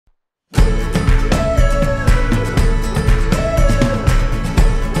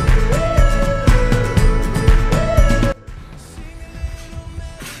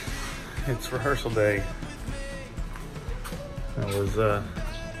rehearsal day. I was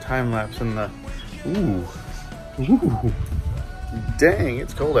time lapsing the. Ooh, dang!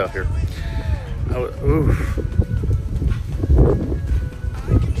 It's cold out here.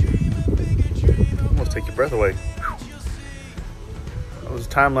 Almost take your breath away. I was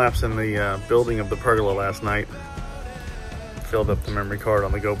time lapsing the building of the pergola last night. Filled up the memory card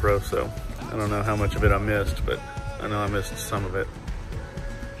on the GoPro, so I don't know how much of it I missed, but I know I missed some of it.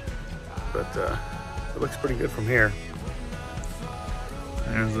 But it looks pretty good from here.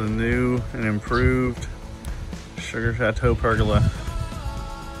 There's a new and improved Sugar Chateau pergola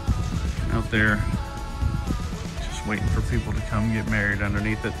out there. Just waiting for people to come get married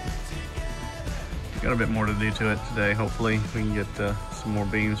underneath it. Got a bit more to do to it today. Hopefully we can get some more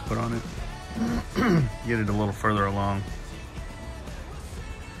beams put on it. Get it a little further along.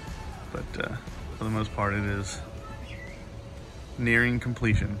 But for the most part it is nearing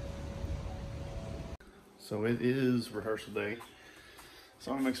completion. So it is rehearsal day.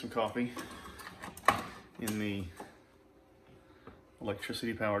 So I'm gonna make some coffee in the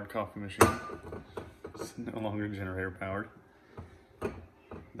electricity powered coffee machine. It's no longer generator powered.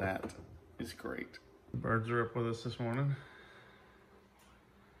 That is great. The birds are up with us this morning.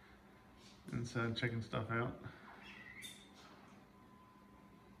 Inside checking stuff out.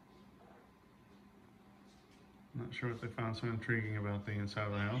 Not sure what they found so intriguing about the inside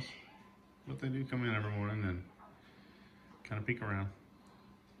of the house, but they do come in every morning and kind of peek around.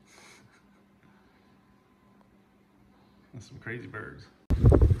 That's some crazy birds.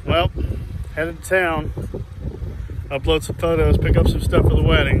 Well, headed to town, upload some photos, pick up some stuff for the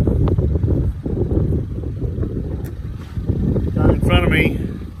wedding. Guy in front of me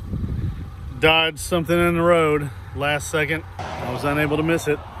dodged something in the road last second. I was unable to miss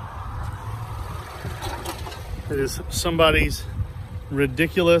it. It is somebody's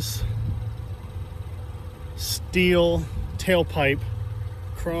ridiculous steel tailpipe,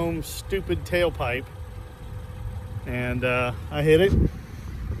 chrome stupid tailpipe. And I hit it.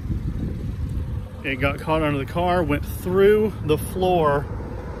 It got caught under the car, went through the floor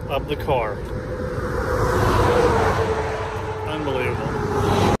of the car.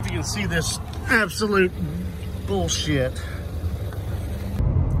 Unbelievable. You can see this absolute bullshit. It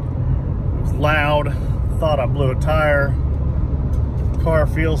was loud. Thought I blew a tire. Car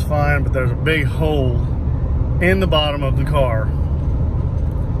feels fine, but there's a big hole in the bottom of the car.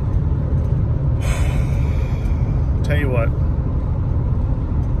 Tell you what,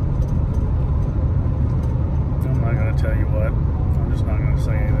 I'm not gonna tell you what. I'm just not gonna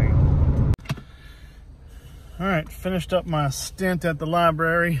say anything. All right, finished up my stint at the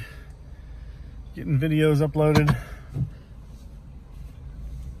library, getting videos uploaded,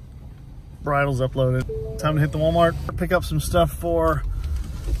 bridals uploaded. Time to hit the Walmart, pick up some stuff for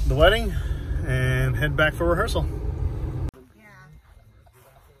the wedding, and head back for rehearsal.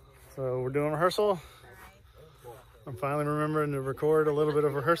 So we're doing rehearsal. I'm finally remembering to record a little bit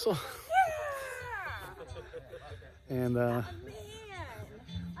of rehearsal. And I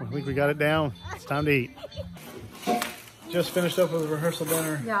think we got it down. It's time to eat. Just finished up with a rehearsal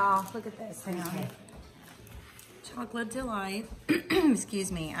dinner. Y'all, look at this. Hang on. Chocolate delight.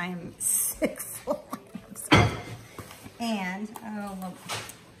 Excuse me, I'm sick full. And, oh, look.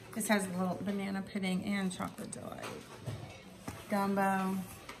 This has a little banana pudding and chocolate delight. Gumbo,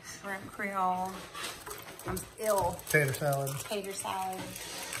 shrimp creole. I'm ill. Tater salad. Tater salad.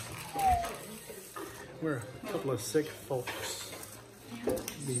 We're a couple of sick folks.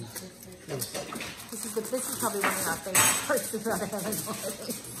 This is probably one of our favorite parts about having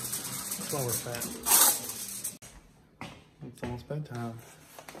holidays. That's why we're fat. It's almost bedtime.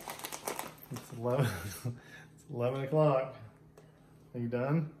 It's 11. It's 11 o'clock. Are you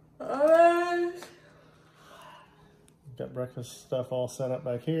done? Got breakfast stuff all set up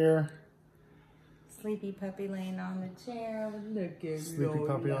back here. Sleepy puppy laying on the chair. Look at Sleepy Lola.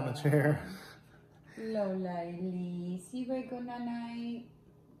 puppy on the chair. Lola, Elise, you ready to go night-night?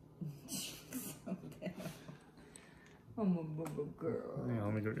 I'm a bubble girl. Yeah,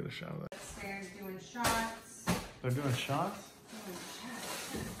 let me go get a shot of that. Upstairs doing shots. They're doing shots? Doing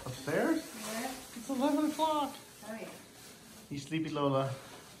shots. Upstairs? Yeah. It's 11 o'clock. Oh, yeah. You sleepy Lola.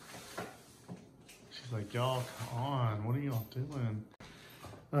 She's like, y'all, come on. What are y'all doing?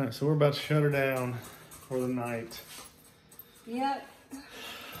 All right, so we're about to shut her down for the night. Yep.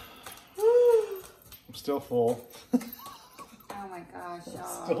 I'm still full. Oh my gosh,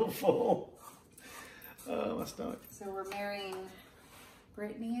 y'all. Still full. My stomach. So we're marrying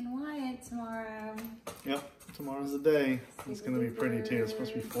Brittany and Wyatt tomorrow. Yep, tomorrow's the day. It's gonna be pretty too. It's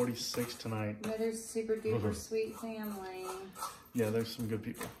supposed to be 46 tonight. Another super duper sweet family. Yeah, there's some good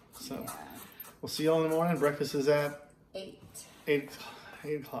people. So, yeah. We'll see y'all in the morning. Breakfast is at 8. 8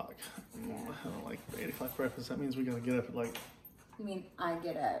 o'clock. I don't like 8 o'clock breakfast. That means we gotta get up at like... You mean I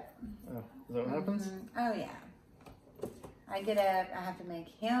get up? Oh, is that what happens? Oh yeah. I get up, I have to make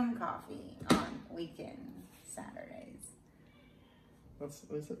him coffee on weekend Saturdays. Was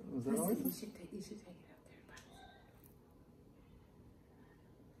that all? You should take it up there.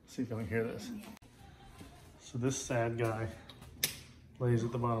 See if I can hear this. Yeah. So this sad guy lays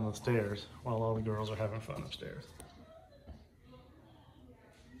at the bottom of the stairs while all the girls are having fun upstairs.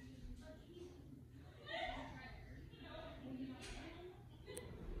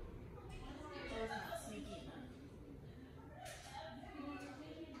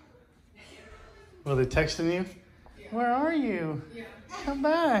 Were they texting you? Yeah. Where are you? Yeah. Come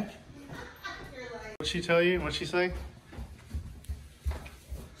back. What'd she tell you? What'd she say?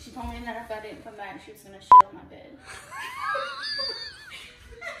 She told me that if I didn't come back, she was going to shit on my bed.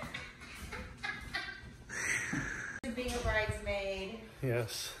 Being a bridesmaid.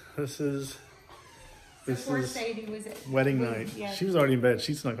 Yes, this is Sadie was at wedding night. Yeah. She was already in bed.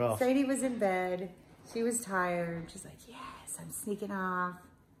 She snuck off. Sadie was in bed. She was tired. She's like, yes, I'm sneaking off.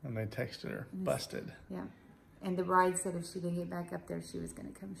 And they texted her, busted. Yeah. And the bride said if she didn't get back up there, she was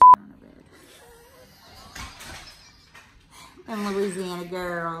going to come shit on her bed. And Louisiana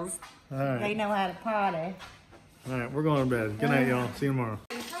girls, all right. They know how to party. All right, we're going to bed. Good night, y'all. See you tomorrow.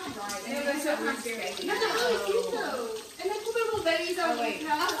 I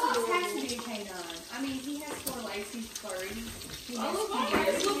mean, he has 4 legs. He's furry.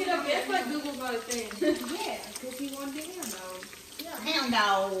 Look it up. That's like Google got a thing. Yeah, because he wanted to handle. Hell no.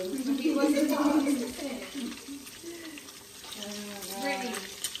 He wasn't talking. Brittany,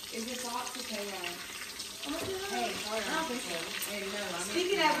 is it fox or Chateau? Hey,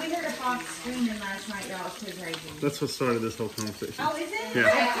 Speaking of, we heard a fox screaming last night, y'all. It was crazy. That's what started this whole conversation. Oh, is it? Yeah.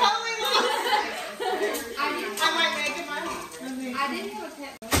 I might make it money. I didn't have a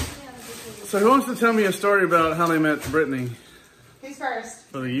pet. So who wants to tell me a story about how they met Brittany Who's first?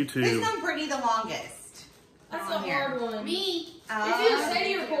 for the YouTube? Who's known Brittany the longest? That's a hard one. Me. If it was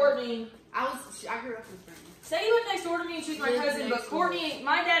Sadie or Courtney, I grew up with Brittany. Sadie lived next door to me and she was my cousin, but Courtney,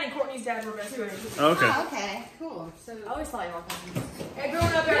 my dad and Courtney's dad were best friends. Okay. Oh, okay. Cool. So I always thought you were cousins. And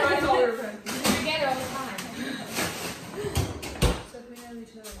growing up, everybody thought we were friends. We were together all the time. So if we know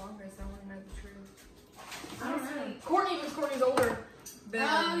each other longest, I want to know the truth. I don't know. Courtney's older.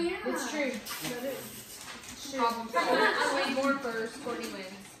 Oh, yeah. It's true. That is. I was born first. Courtney wins.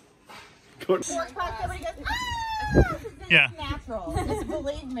 everybody goes, ah! Yeah. Natural. Just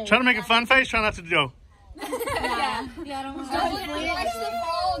believe me. Try to make a fun face. Try not to go. Yeah, I don't want to. He likes the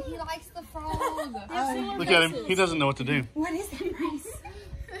frog. He likes the frog. Look at him. He doesn't know what to do. What is that, Grace?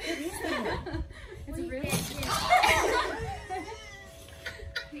 What is that? It's a real.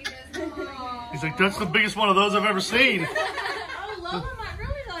 He does. He's like, that's the biggest one of those I've ever seen. Oh, Lola might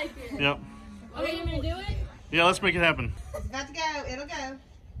really like it. Yep. Okay, you want me to do it? Yeah, let's make it happen. It's about to go. It'll go.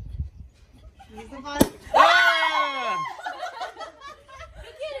 He's the fun. Ah!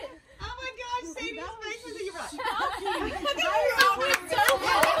 Oh my gosh, Sadie's face was in your butt.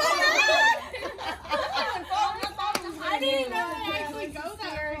 I didn't even know it actually goes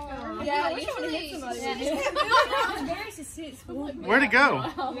there. Yeah, we should hit somebody. Where'd it go?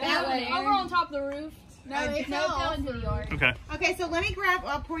 That way. Over on top of the roof. No, it fell into the yard. Okay. Okay, so let me grab,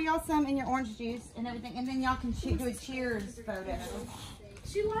 I'll pour y'all some in your orange juice and everything, and then y'all can do a cheers photo.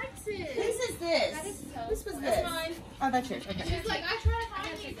 She likes it. Whose is this? Whose was this? Mine. Oh, that's yours. Okay. She's like, I try to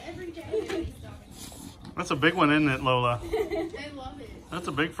find these every day. That's a big one, isn't it, Lola? They love it. That's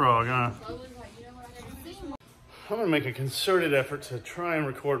a big frog, huh? Lola's like, you know what, I never seen. I'm gonna make a concerted effort to try and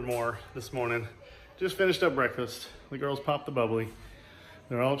record more this morning. Just finished up breakfast. The girls popped the bubbly.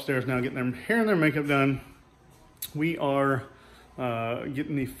 They're all upstairs now getting their hair and their makeup done. We are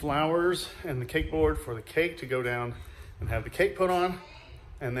getting the flowers and the cake board for the cake to go down and have the cake put on.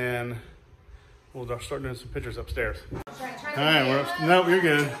 And then we'll start doing some pictures upstairs. All right, no, you're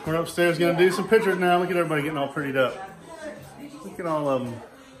good. We're upstairs gonna do some pictures now. Look at everybody getting all prettied up. Look at all of them.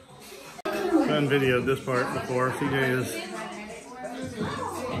 I haven't videoed this part before. CJ is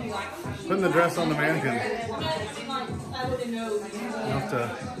putting the dress on the mannequin. You'll have to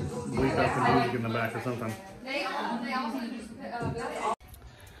bleep out the music in the back or something.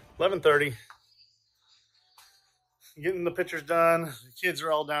 11:30. Getting the pictures done. The kids are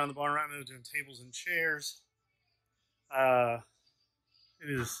all down in the barn right now doing tables and chairs. It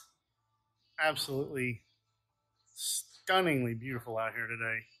is absolutely stunningly beautiful out here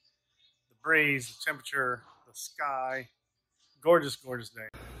today. The breeze, the temperature, the sky. Gorgeous, gorgeous day.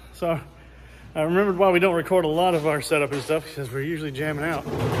 So I remembered why we don't record a lot of our setup and stuff, because we're usually jamming out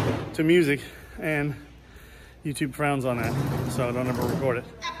to music. and YouTube frowns on that, so I don't ever record it.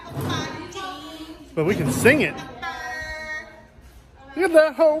 But we can sing it. Look at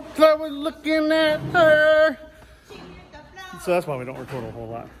that whole club was looking at her. So that's why we don't record a whole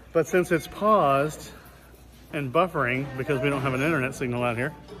lot. But since it's paused and buffering because we don't have an internet signal out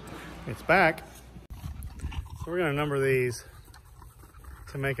here, it's back. So we're gonna number these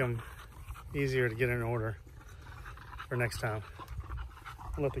to make them easier to get in order for next time.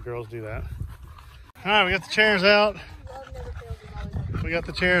 I'll let the girls do that. All right, we got the chairs out. We've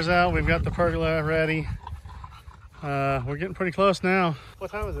got the pergola ready. We're getting pretty close now. What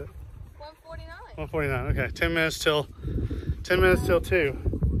time is it? 1:49. 1:49, okay. 10 minutes till 2.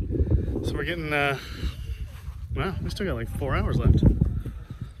 So we're getting, well, we still got like 4 hours left.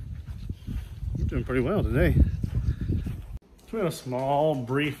 We're doing pretty well today. So we had a small,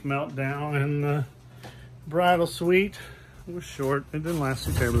 brief meltdown in the bridal suite. It was short. It didn't last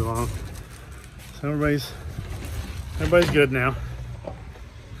too terribly long. So everybody's good now.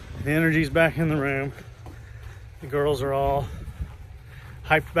 The energy's back in the room. The girls are all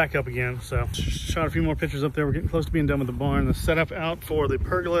hyped back up again. So shot a few more pictures up there. We're getting close to being done with the barn. The setup out for the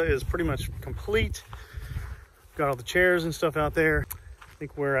pergola is pretty much complete. Got all the chairs and stuff out there. I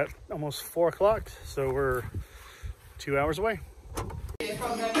think we're at almost 4 o'clock. So we're 2 hours away. We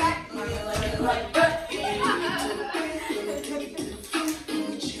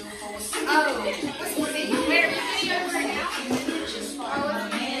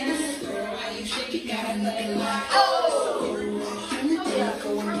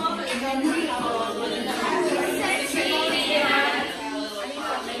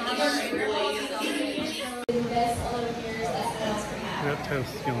got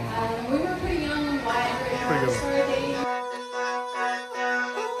toast going on. We were pretty young when Wyatt Pretty good.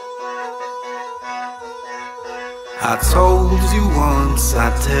 I told you once, I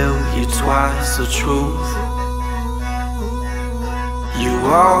tell you twice the truth. You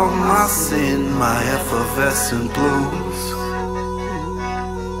are my sin, my effervescent blues.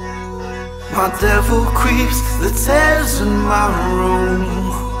 My devil creeps the tears in my room.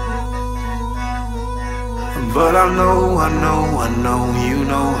 But I know, you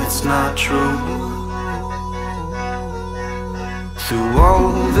know it's not true. Through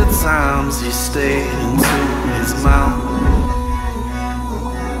all the times you stayed into his mouth,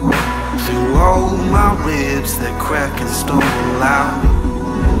 through all my ribs that crack and stumble out.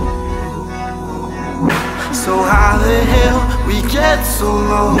 So how the hell we get so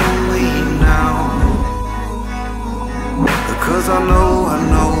lonely now? Because I know,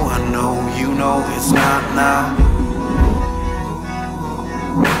 you know it's not now.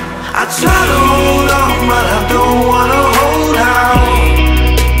 I try to hold on, but I don't wanna hold out.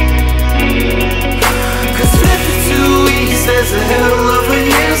 'Cause 52 weeks is a hell of a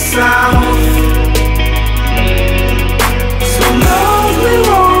year south. So love me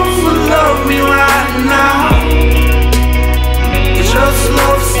wrong, but love me right now. Just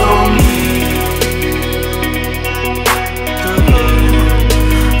love song.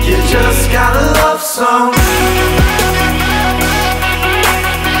 You just got a love song.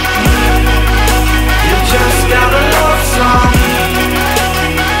 Just got a love song.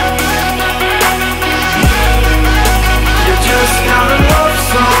 You just got a love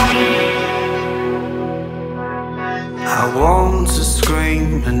song. I want to scream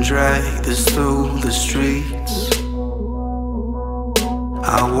and drag this through the streets.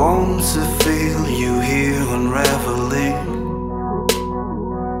 I want to feel you here unraveling.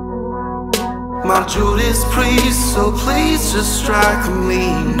 My Judas Priest, so please just strike me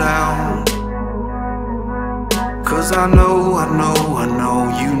down. 'Cause I know,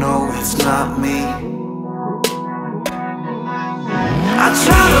 you know it's not me. I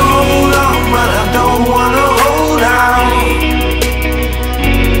try to hold on, but I don't wanna hold out.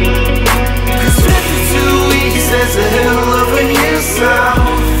 'Cause 52 weeks is a hell of a year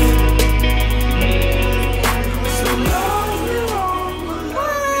south. So love me wrong, but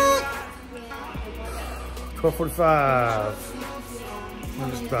love me. 12:45. I'm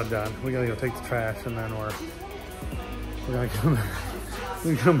just about done. We gotta go take the trash and then we're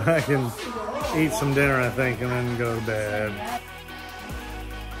gonna come back and eat some dinner, I think, and then go to bed.